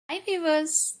Hi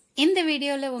viewers, இந்த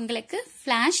வீடியோல உங்களுக்கு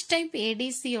flash type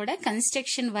ADC யோட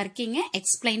construction working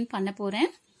explain பண்ண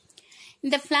போறேன்.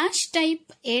 இந்த flash type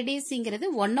ADCங்கிறது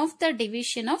one of the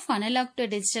division of analog to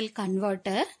digital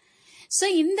converter. So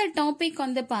இந்த டாபிக்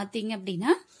வந்து பாத்தீங்க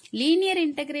அப்படின்னா linear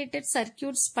integrated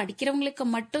circuits படிக்கிறவங்களுக்கு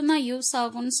மட்டும்தான் யூஸ்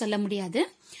ஆகும்னு சொல்ல முடியாது.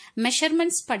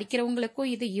 measurements படிக்கிறவங்களுக்கும்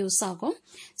இது யூஸ் ஆகும்.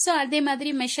 So அதே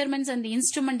மாதிரி measurements and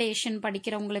instrumentation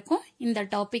படிக்கிறவங்களுக்கும் இந்த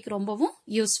டாபிக் ரொம்பவும்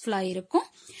யூஸ்ஃபுல்லா இருக்கும்.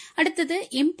 அடுத்தது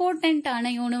இம்பார்ட்டன்ட்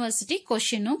ஆன யூனிவர்சிட்டி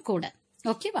கொஸ்டினும் கூட.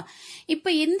 ஓகேவா? இப்போ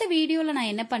இந்த வீடியோல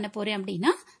நான் என்ன பண்ண போறேன்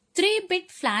அப்படின்னா 3-bit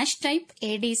flash type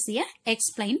ADC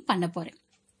explain பண்ண போறேன்.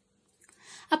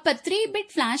 அப்ப 3-bit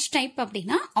flash type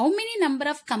அப்படின்னா how many number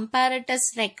of comparators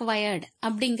required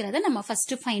அப்படிங்கறத நம்ம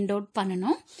ஃபர்ஸ்ட் ஃபைண்ட் அவுட்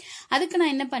பண்ணணும். அதுக்கு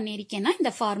நான் என்ன பண்ணிருக்கேன்னா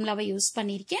இந்த ஃபார்முலாவை யூஸ்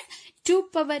பண்ணிருக்கேன் 2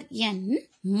 power n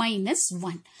minus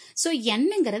 1. So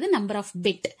nங்கிறது number of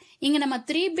bit. இங்க நம்ம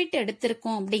 3 பிட்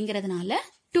எடுத்திருக்கோம் அப்படிங்கறதுனால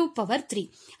 2 power 3.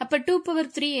 அப்ப 2 power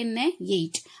 3 என்ன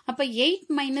 8. அப்ப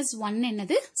 8 minus 1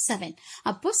 என்னது 7.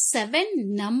 அப்போ 7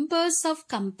 numbers of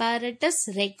comparators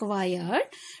required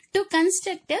to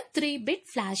construct a 3-bit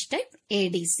flash type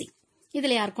ADC.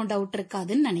 இதுல யாருக்கும் டவுட்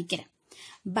இருக்காதுன்னு நினைக்கிறேன்.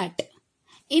 பட்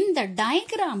இந்த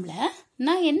டயக்ராம்ல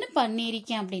நான் என்ன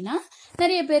பண்ணிருக்கேன் அப்படின்னா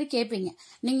நிறைய பேர் கேட்பீங்க,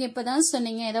 நீங்க இப்பதான்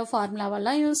சொன்னீங்க ஏதோ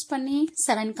ஃபார்முலாவெல்லாம் யூஸ் பண்ணி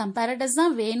 7 கம்பேரட்டர்ஸ்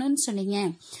தான் வேணும்னு சொன்னீங்க.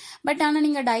 பட் ஆனா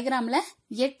நீங்க டயக்ராம்ல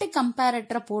 8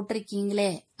 கம்பேரட்டரை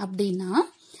போட்டிருக்கீங்களே அப்படின்னா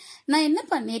நான் என்ன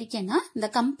பண்ணிருக்கேன்னா இந்த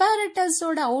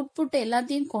கம்பேரட்டர்ஸோட அவுட்புட்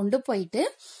எல்லாத்தையும் கொண்டு போயிட்டு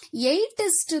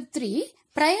 8:3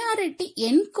 priority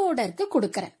encoderக்கு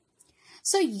கொடுக்கறேன்.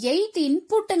 So 8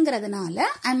 இன்புட்ங்கிறதுனால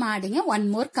I'm adding a one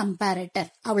more comparator.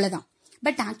 அவ்வளவுதான்.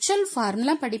 பட் ஆக்சுவல்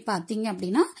ஃபார்முலா படி பாத்தீங்க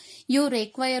அப்படின்னா you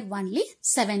require only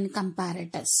 7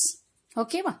 comparators.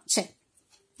 ஓகேவா? சரி.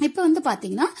 இப்ப வந்து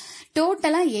பாத்தீங்கன்னா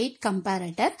டோட்டலா 8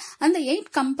 கம்பேரட்டர். அந்த 8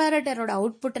 கம்பேரட்டரோட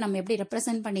அவுட்புட் நம்ம எப்படி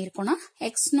represent பண்ணிருக்கோம்னா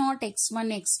x0, x1,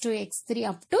 x2, x3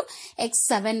 up to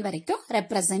x7 வரைக்கும்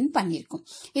ரெப்ரசென்ட் பண்ணிருக்கோம்.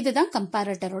 இதுதான்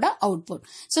கம்பேரட்டரோட output.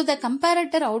 So the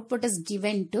comparator output is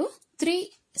given to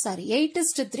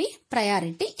 8:3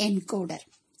 priority encoder.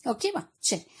 ஓகேவா?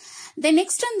 சரி. Then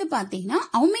next வந்து பாத்தீங்கன்னா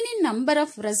how many number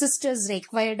of resistors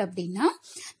required அப்படின்னா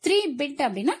 3 bit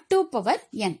அப்படின்னா 2 power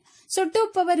n. So 2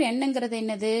 power nங்கிறது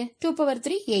என்னது 2 power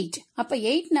 3 8. அப்ப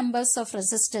 8 numbers of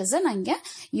resistors நான் இங்க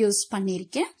யூஸ்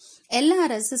பண்ணிருக்கேன். எல்லா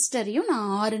ரெசிஸ்டரையும் நான்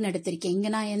ஆறுன்னு எடுத்திருக்கேன். இங்க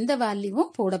நான் எந்த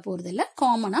வேல்யூவும் போட போறது இல்ல.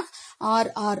 காமனா R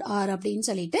அப்படின்னு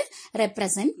சொல்லிட்டு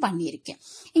ரெப்ரசென்ட் பண்ணிருக்கேன்.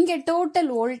 இங்க டோட்டல்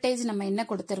வோல்டேஜ் நம்ம என்ன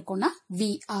கொடுத்திருக்கோம்னா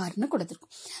VRன்னு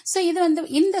கொடுத்திருக்கோம். சோ இது வந்து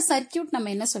இந்த சர்க்கியூட் நம்ம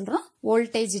என்ன சொல்றோம்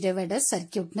வோல்டேஜ் டிவைடர்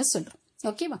சர்க்கியூட்னு சொல்றோம்.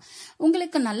 ஓகேவா?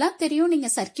 உங்களுக்கு நல்லா தெரியும், நீங்க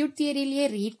சர்க்கியூட் தியரியிலேயே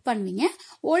ரீட் பண்ணுவீங்க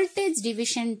வோல்டேஜ்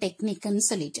டிவிஷன் டெக்னிக்னு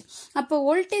சொல்லிட்டு. அப்போ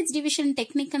வோல்டேஜ் டிவிஷன்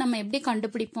டெக்னிக் நம்ம எப்படி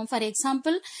கண்டுபிடிப்போம்? For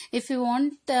example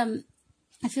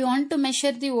if you want to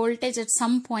measure the voltage at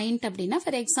some point அப்படின்னா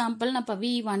for example நான் இப்ப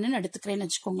V1 ன்னு எடுத்துக்கிறேன்னு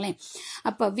வச்சுக்கோங்களேன்.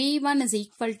 அப்ப V1 is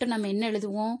equal to நம்ம என்ன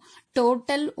எழுதுவோம்?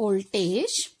 total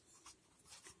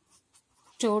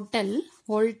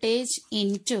voltage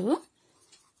into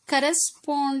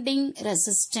corresponding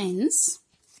resistance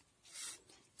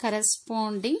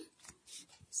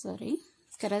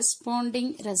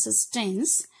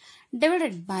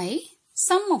divided by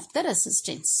sum of the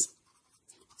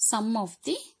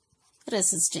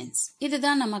resistance.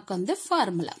 இதுதான் நமக்கு வந்து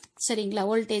ஃபார்முலா. சரிங்களா?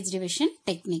 Voltage division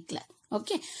டெக்னிக்ல.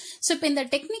 ஓகே. சோ இப்ப இந்த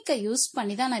டெக்னிக்கை யூஸ்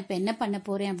பண்ணி தான் நான் இப்ப என்ன பண்ண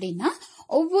போறேன் அப்படின்னா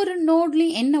ஒவ்வொரு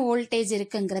நோட்லயும் என்ன வோல்டேஜ்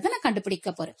இருக்குங்கிறத நான் கண்டுபிடிக்க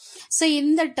போறேன். சோ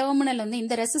இந்த டெர்மினல் வந்து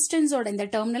இந்த ரெசிஸ்டன்ஸோட இந்த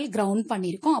டெர்மினல் கிரவுண்ட்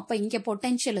பண்ணிருக்கோம். அப்ப இங்க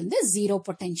பொட்டன்ஷியல் வந்து 0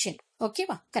 பொட்டன்ஷியல்.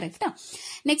 ஓகேவா? கரெக்டா?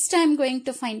 Next I am going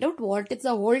to find out what is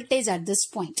the voltage at this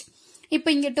point. இப்ப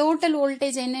இங்க டோட்டல்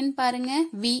வோல்டேஜ் என்னன்னு பாருங்க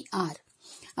VR.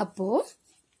 அப்போ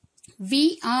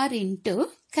VR into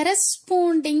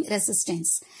corresponding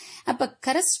resistance. அப்ப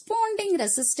corresponding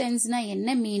resistance னா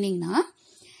என்ன மீனிங்னா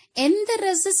எந்த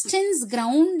ரெசிஸ்டன்ஸ்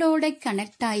கிரவுண்டோட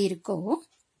கனெக்ட் ஆயிருக்கோ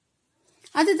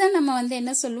அதுதான் நம்ம வந்து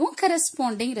என்ன சொல்லுவோம்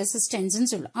corresponding resistance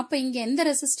ன்னு சொல்லுவோம். அப்ப இங்க எந்த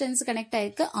ரெசிஸ்டன்ஸ் கனெக்ட்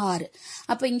ஆயிருக்கு R.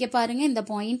 அப்ப இங்க பாருங்க இந்த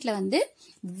பாயிண்ட்ல வந்து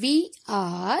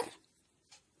VR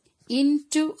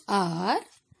into R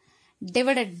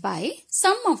divided by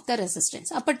sum of the resistance.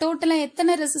 அப்ப டோட்டலா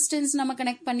எத்தனை ரெசிஸ்டன்ஸ் நம்ம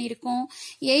கனெக்ட் பண்ணிருக்கோம்?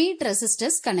 8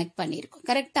 ரெசிஸ்டர்ஸ் கனெக்ட் பண்ணிருக்கோம்.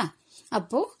 கரெக்டா?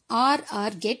 அப்போ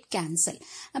R get cancel.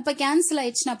 அப்ப கேன்சல்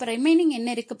ஆயிடுச்சுன்னா அப்ப ரிமைனிங்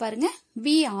என்ன இருக்கு பாருங்க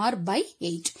VR by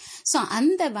 8. சோ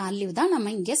அந்த வேல்யூ தான்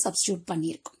நம்ம இங்க சப்ஸ்டிட்யூட்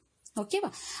பண்ணிருக்கோம்.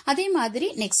 ஓகேவா? அதே மாதிரி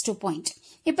நெக்ஸ்ட் பாயிண்ட்.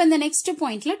 இப்ப இந்த நெக்ஸ்ட்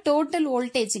பாயிண்ட்ல டோட்டல்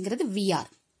வோல்டேஜ்ங்கிறது VR.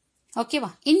 ஓகேவா?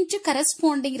 into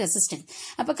corresponding resistance.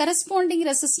 அப்ப corresponding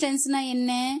resistanceனா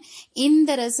என்ன?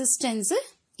 இந்த ரெசிஸ்டன்ஸ்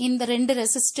இந்த ரெண்டு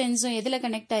ரெசிஸ்டன்ஸும் எதுல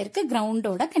கனெக்ட் ஆயிருக்கு?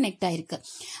 கிரவுண்டோட கனெக்ட் ஆயிருக்கு.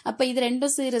 அப்ப இது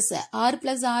ரெண்டும் சீரிஸ் R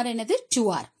plus R என்னது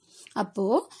 2R. அப்போ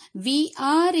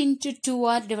VR into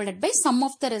 2R divided by sum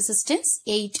of the resistance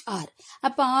 8R.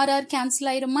 அப்ப RR cancel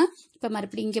ஆயிருமா? இப்ப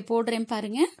மறுபடியும் இங்க போடுறேன்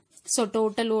பாருங்க. So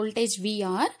total voltage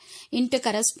VR into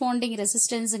corresponding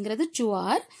resistance ங்கிறது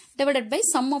 2R divided by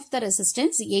sum of the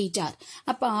resistance 8R.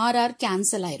 அப்ப RR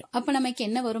cancel ஆயிரும். அப்ப நமக்கு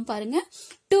என்ன வரும் பாருங்க?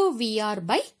 2VR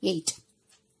by 8.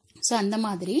 So அந்த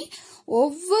மாதிரி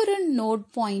ஒவ்வொரு நோட்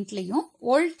பாயிண்ட்லயும்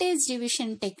வோல்டேஜ்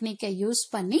டிவிஷன் டெக்னிக்கை யூஸ்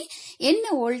பண்ணி என்ன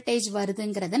வோல்டேஜ்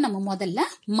வருதுங்கிறத நம்ம முதல்ல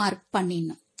மார்க்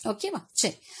பண்ணிடணும். ஓகேவா?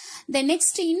 சரி.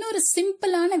 நெக்ஸ்ட் இன்னொரு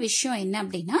சிம்பிளான விஷயம் என்ன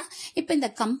அப்படின்னா, இப்ப இந்த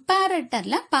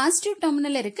கம்பேரட்டர்ல பாசிட்டிவ்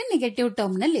டெர்மினல் இருக்கு, நெகட்டிவ்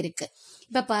டெர்மினல் இருக்கு.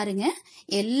 இப்ப பாருங்க,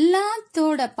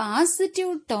 எல்லாத்தோட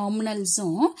பாசிட்டிவ்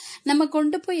டெர்மினல்ஸும் நம்ம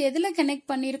கொண்டு போய் எதுல கனெக்ட்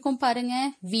பண்ணிருக்கோம் பாருங்க,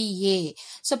 VA.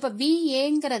 சோ இப்ப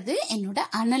VAங்கிறது என்னோட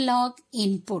அனலாக்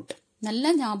இன்புட். நல்லா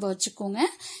ஞாபகம் வச்சுக்கோங்க.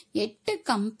 8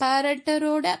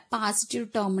 கம்பேரட்டரோட பாசிட்டிவ்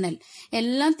டெர்மினல்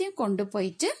எல்லாத்தையும் கொண்டு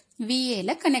போயிட்டு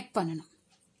VAல கனெக்ட் பண்ணணும்.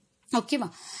 ஓகேவா?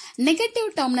 நெகட்டிவ்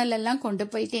டெர்மினல் எல்லாம் கொண்டு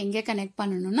போயிட்டு எங்க கனெக்ட்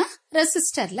பண்ணணும்னா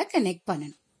ரெசிஸ்டர்ல கனெக்ட்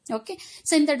பண்ணணும். ஓகே.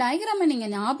 சோ இந்த டயக்ராமை நீங்க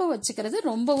ஞாபகம் வச்சுக்கிறது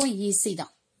ரொம்பவும் ஈஸி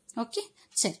தான். ஓகே.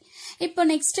 சரி. இப்போ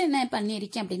நெக்ஸ்ட் என்ன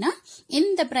பண்ணிருக்கேன் அப்படின்னா,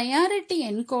 இந்த ப்ரையாரிட்டி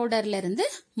என்கோடர்ல இருந்து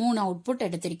 3 அவுட்புட்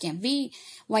எடுத்திருக்கேன்.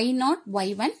 Y0,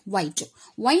 Y1, Y2.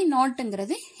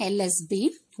 Y0ங்கிறது LSB,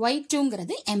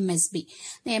 Y2ங்கிறது MSB.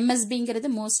 MSBங்கிறது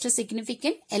most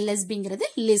significant, LSBங்கிறது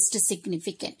least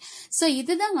significant. So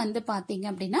இதுதான் வந்து பாத்தீங்க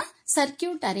அப்படின்னா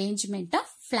circuit arrangement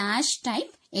of flash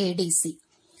type ADC.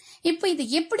 இப்போ இது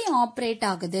எப்படி ஆப்ரேட்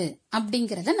ஆகுது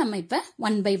அப்படிங்கறத நம்ம இப்ப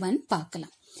 1 by 1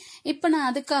 பார்க்கலாம். இப்ப நான்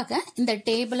அதுக்காக இந்த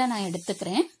டேபிளை நான்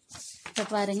எடுத்துக்கிறேன். இப்ப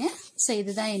பாருங்க, சோ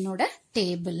இதுதான் என்னோட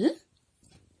டேபிள்.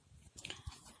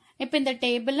 இப்ப இந்த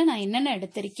டேபிள்ல நான் என்னென்ன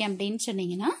எடுத்திருக்கேன் அப்படின்னு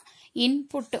சொன்னீங்கன்னா,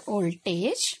 இன்புட்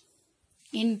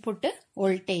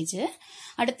வோல்டேஜ்,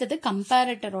 அடுத்தது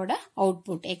கம்பேரட்டரோட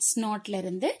அவுட்புட் X0ல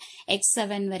இருந்து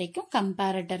X7 வரைக்கும்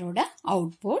கம்பேரட்டரோட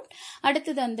அவுட்புட்,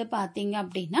 அடுத்தது வந்து பாத்தீங்க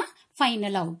அப்படின்னா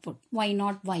final output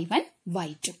Y0, Y1,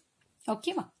 Y2.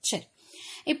 ஓகேவா? சரி.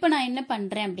 இப்ப நான் என்ன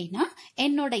பண்றேன் அப்படின்னா,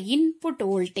 என்னோட input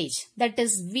voltage that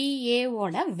is VA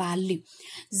ஓட வேல்யூ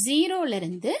 0ல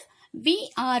இருந்து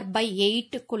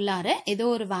VR/8க்குள்ளார ஏதோ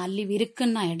ஒரு வேல்யூ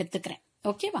இருக்குன்னு நான் எடுத்துக்கிறேன்.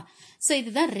 ஓகேவா? சோ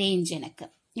இதுதான் ரேஞ்ச் எனக்கு.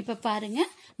 இப்ப பாருங்க,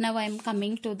 now I am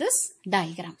coming to this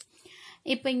diagram.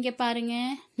 இப்ப இங்க பாருங்க,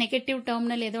 நெகட்டிவ்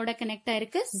டெர்மினல் எதோட கனெக்ட்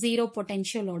ஆயிருக்கு, 0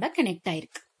 பொட்டன்ஷியலோட கனெக்ட்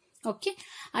ஆயிருக்கு. ஓகே.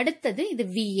 அடுத்தது இது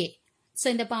VA. சோ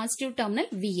இந்த பாசிட்டிவ் டெர்மினல்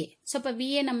VA. சோ இப்ப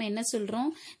VA நம்ம என்ன சொல்றோம்,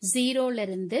 0ல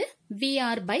இருந்து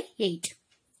VR/8.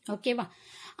 ஓகேவா?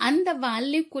 அந்த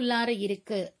வேல்யூக்குள்ளார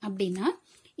இருக்கு அப்படின்னா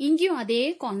இங்கேயும் அதே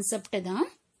கான்செப்ட் தான்.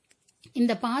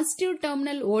 இந்த positive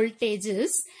terminal voltage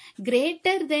is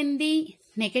greater than the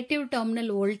negative terminal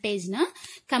வோல்டேஜ்னா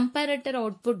comparator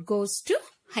output goes to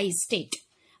high state.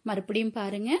 மறுபடியும்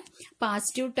பாருங்க,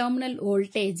 positive terminal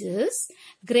voltage is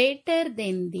greater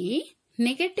than the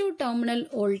negative terminal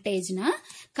வோல்டேஜ்னா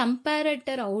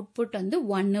comparator output வந்து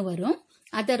 1 வரும்,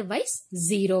 அதர்வைஸ்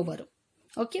 0 வரும்.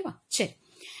 ஓகேவா? சரி.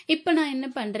 இப்ப நான் என்ன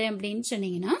பண்றேன் அப்படின்னு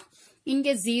சொன்னீங்கன்னா, இங்க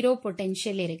 0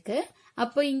 பொட்டன்ஷியல் இருக்கு.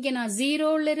 அப்போ இங்க நான்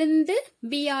 0ல இருந்து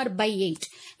VR/8.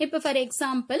 இப்ப ஃபார்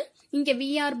எக்ஸாம்பிள் இங்க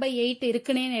VR/8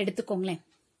 இருக்குன்னு எடுத்துக்கோங்களேன்.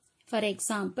 For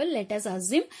example let us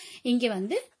assume இங்க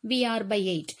வந்து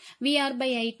VR/8.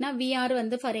 VR/8னா VR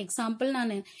வந்து ஃபார் எக்ஸாம்பிள்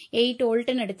நான் 8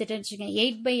 வோல்ட்னு எடுத்துட்டு வச்சுக்கேன்.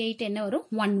 8/8 என்ன வரும்,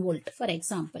 1 வோல்ட் ஃபார்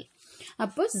எக்ஸாம்பிள்.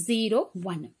 அப்போ 0,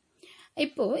 1.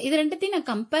 இப்போ இது ரெண்டுத்தையும் நான்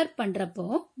கம்பேர் பண்றப்போ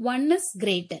 1 இஸ்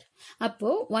கிரேட்டர். அப்போ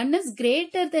 1 இஸ்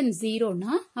கிரேட்டர் தென்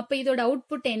 0னா அப்ப இதோட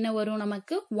அவுட்புட் என்ன வரும்,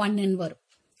 நமக்கு 1 வரும்.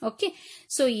 ஓகே.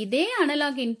 சோ இதே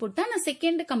அனலாக் இன்புட் தான் நான்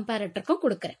செகண்ட் கம்பேரட்டருக்கும்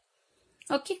கொடுக்கறேன்.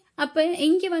 ஓகே. அப்ப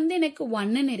இங்க வந்து எனக்கு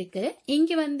 1 இருக்கு,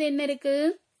 இங்க வந்து என்ன இருக்கு,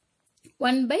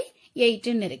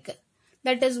 1/8 இருக்கு.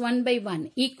 That is 1/1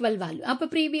 equal value. அப்ப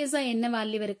ப்ரீவியஸா என்ன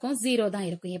வேல்யூ இருக்கும், 0 தான்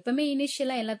இருக்கும். எப்பவுமே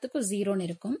இனிஷியலா எல்லாத்துக்கும் 0ன்னு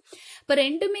இருக்கும். இப்ப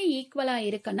ரெண்டுமே ஈக்குவலா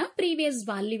இருக்குன்னா ப்ரீவியஸ்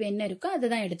வேல்யூ என்ன இருக்கோ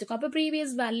அதுதான் எடுத்துக்கும். அப்ப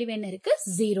ப்ரீவியஸ் வேல்யூ என்ன இருக்கு,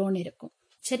 0ன்னு இருக்கும்.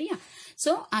 சரியா?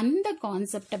 சோ அந்த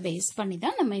கான்செப்ட பேஸ் பண்ணி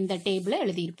தான் நம்ம இந்த டேபிள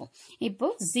எழுதியிருப்போம். இப்போ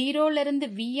 0ல இருந்து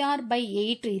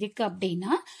VR/8 இருக்கு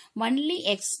அப்படின்னா ஒன்லி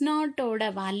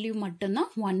X0ஓட வேல்யூ மட்டும்தான்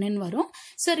 1ன்னு வரும்.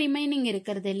 சோ ரிமைனிங்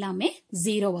இருக்கிறது எல்லாமே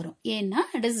 0 வரும். ஏன்னா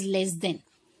இட் இஸ் லெஸ் தென்.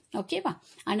 ஓகேவா?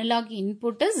 Analogue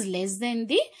input is less than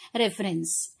the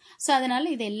reference. So அதனால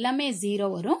இது எல்லாமே 0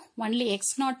 வரும். ஒன்லி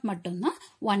X0 மட்டும்தான்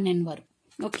 1ன்னு வரும்.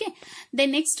 ஓகே.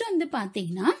 தென் நெக்ஸ்ட் வந்து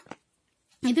பாத்தீங்கன்னா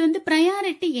இது வந்து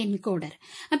ப்ரையாரிட்டி என்கோடர்.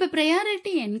 அப்ப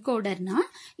ப்ரையாரிட்டி என்கோடர்னா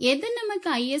எது நமக்கு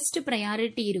ஹையஸ்ட்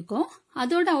ப்ரையாரிட்டி இருக்கோ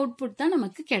அதோட அவுட்புட் தான்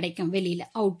நமக்கு கிடைக்கும் வெளியில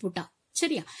அவுட்புட்டா.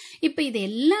 சரியா? இப்ப இது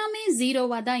எல்லாமே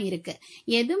 0வா தான் இருக்கு.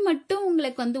 எது மட்டும்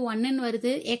உங்களுக்கு வந்து 1ன்னு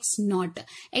வருது, X0.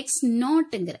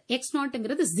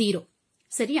 X0ங்கிறது 0.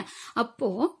 சரியா? அப்போ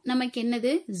நமக்கு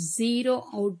என்னது 0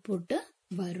 அவுட்புட்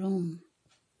வரும்.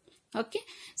 ஓகே.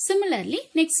 சிமிலர்லி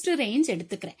நெக்ஸ்ட் ரேஞ்ச்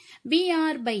எடுத்துக்கிறேன்.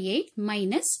 VR by 8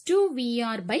 minus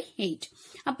 2VR by 8.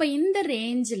 அப்ப இந்த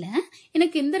ரேஞ்சில்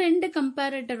எனக்கு இந்த ரெண்டு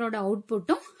கம்பேரட்டரோட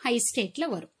அவுட்புட்டும் ஹை ஸ்டேட்ல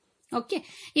வரும். ஓகே.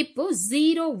 இப்போ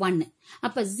 0 1.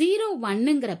 அப்ப 0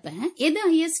 1ங்கிறப்ப எது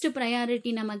ஹையஸ்ட்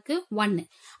ப்ரையாரிட்டி நமக்கு? 1.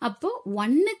 அப்போ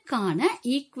 1க்கான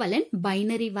ஈக்குவலன்ட்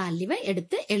பைனரி வேல்யூவை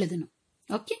எடுத்து எழுதணும்.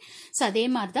 ஓகே. சோ அதே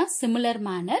மாதிரி தான் similar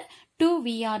manor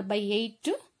 2VR by 8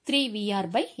 to 3VR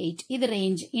by 8. இது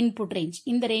ரேஞ்ச், இன்புட் ரேஞ்ச்.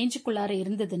 இந்த ரேஞ்சுக்குள்ளார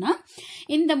இருந்ததுன்னா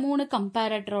இந்த 3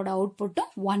 கம்பேரட்டரோட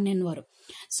அவுட்புட்டும் 1 வரும்.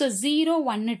 சோ 0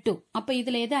 1 2. அப்ப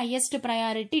இதுல எது ஹையஸ்ட்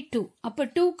ப்ரையாரிட்டி? 2. அப்ப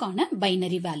 2க்கான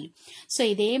பைனரி வேல்யூ. சோ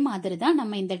இதே மாதிரி தான்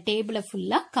நம்ம இந்த டேபிளை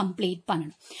ஃபுல்லா கம்ப்ளீட்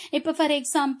பண்ணணும். இப்ப for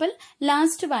example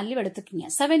last value எடுத்துக்கீங்க.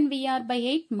 7VR by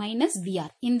 8 minus VR.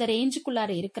 இந்த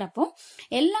ரேஞ்சுக்குள்ளார இருக்கிறப்போ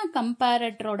எல்லா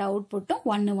கம்பேரட்டரோட அவுட்புட்டும்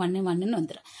 1 1 1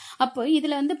 வந்துடும். அப்போ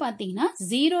இதுல வந்து பாத்தீங்கன்னா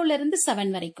 0ல இருந்து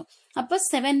 7 வரைக்கும். அப்போ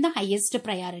 7 தான் ஹையஸ்ட்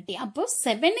ப்ரையாரிட்டி. அப்போ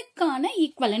 7க்கான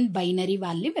ஈக்குவலன்ட் பைனரி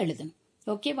வேல்யூ எழுதணும்.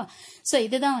 ஓகேவா? சோ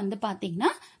இதுதான் வந்து பாத்தீங்கன்னா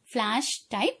ஃபிளாஷ்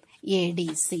டைப்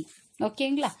ஏடிசி.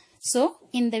 ஓகேங்களா? சோ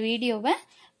இந்த வீடியோவை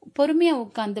பொறுமையா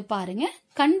உட்கார்ந்து பாருங்க,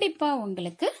 கண்டிப்பா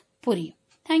உங்களுக்கு புரியும்.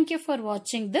 தேங்க்யூ ஃபார்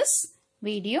வாட்சிங் திஸ்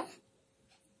வீடியோ.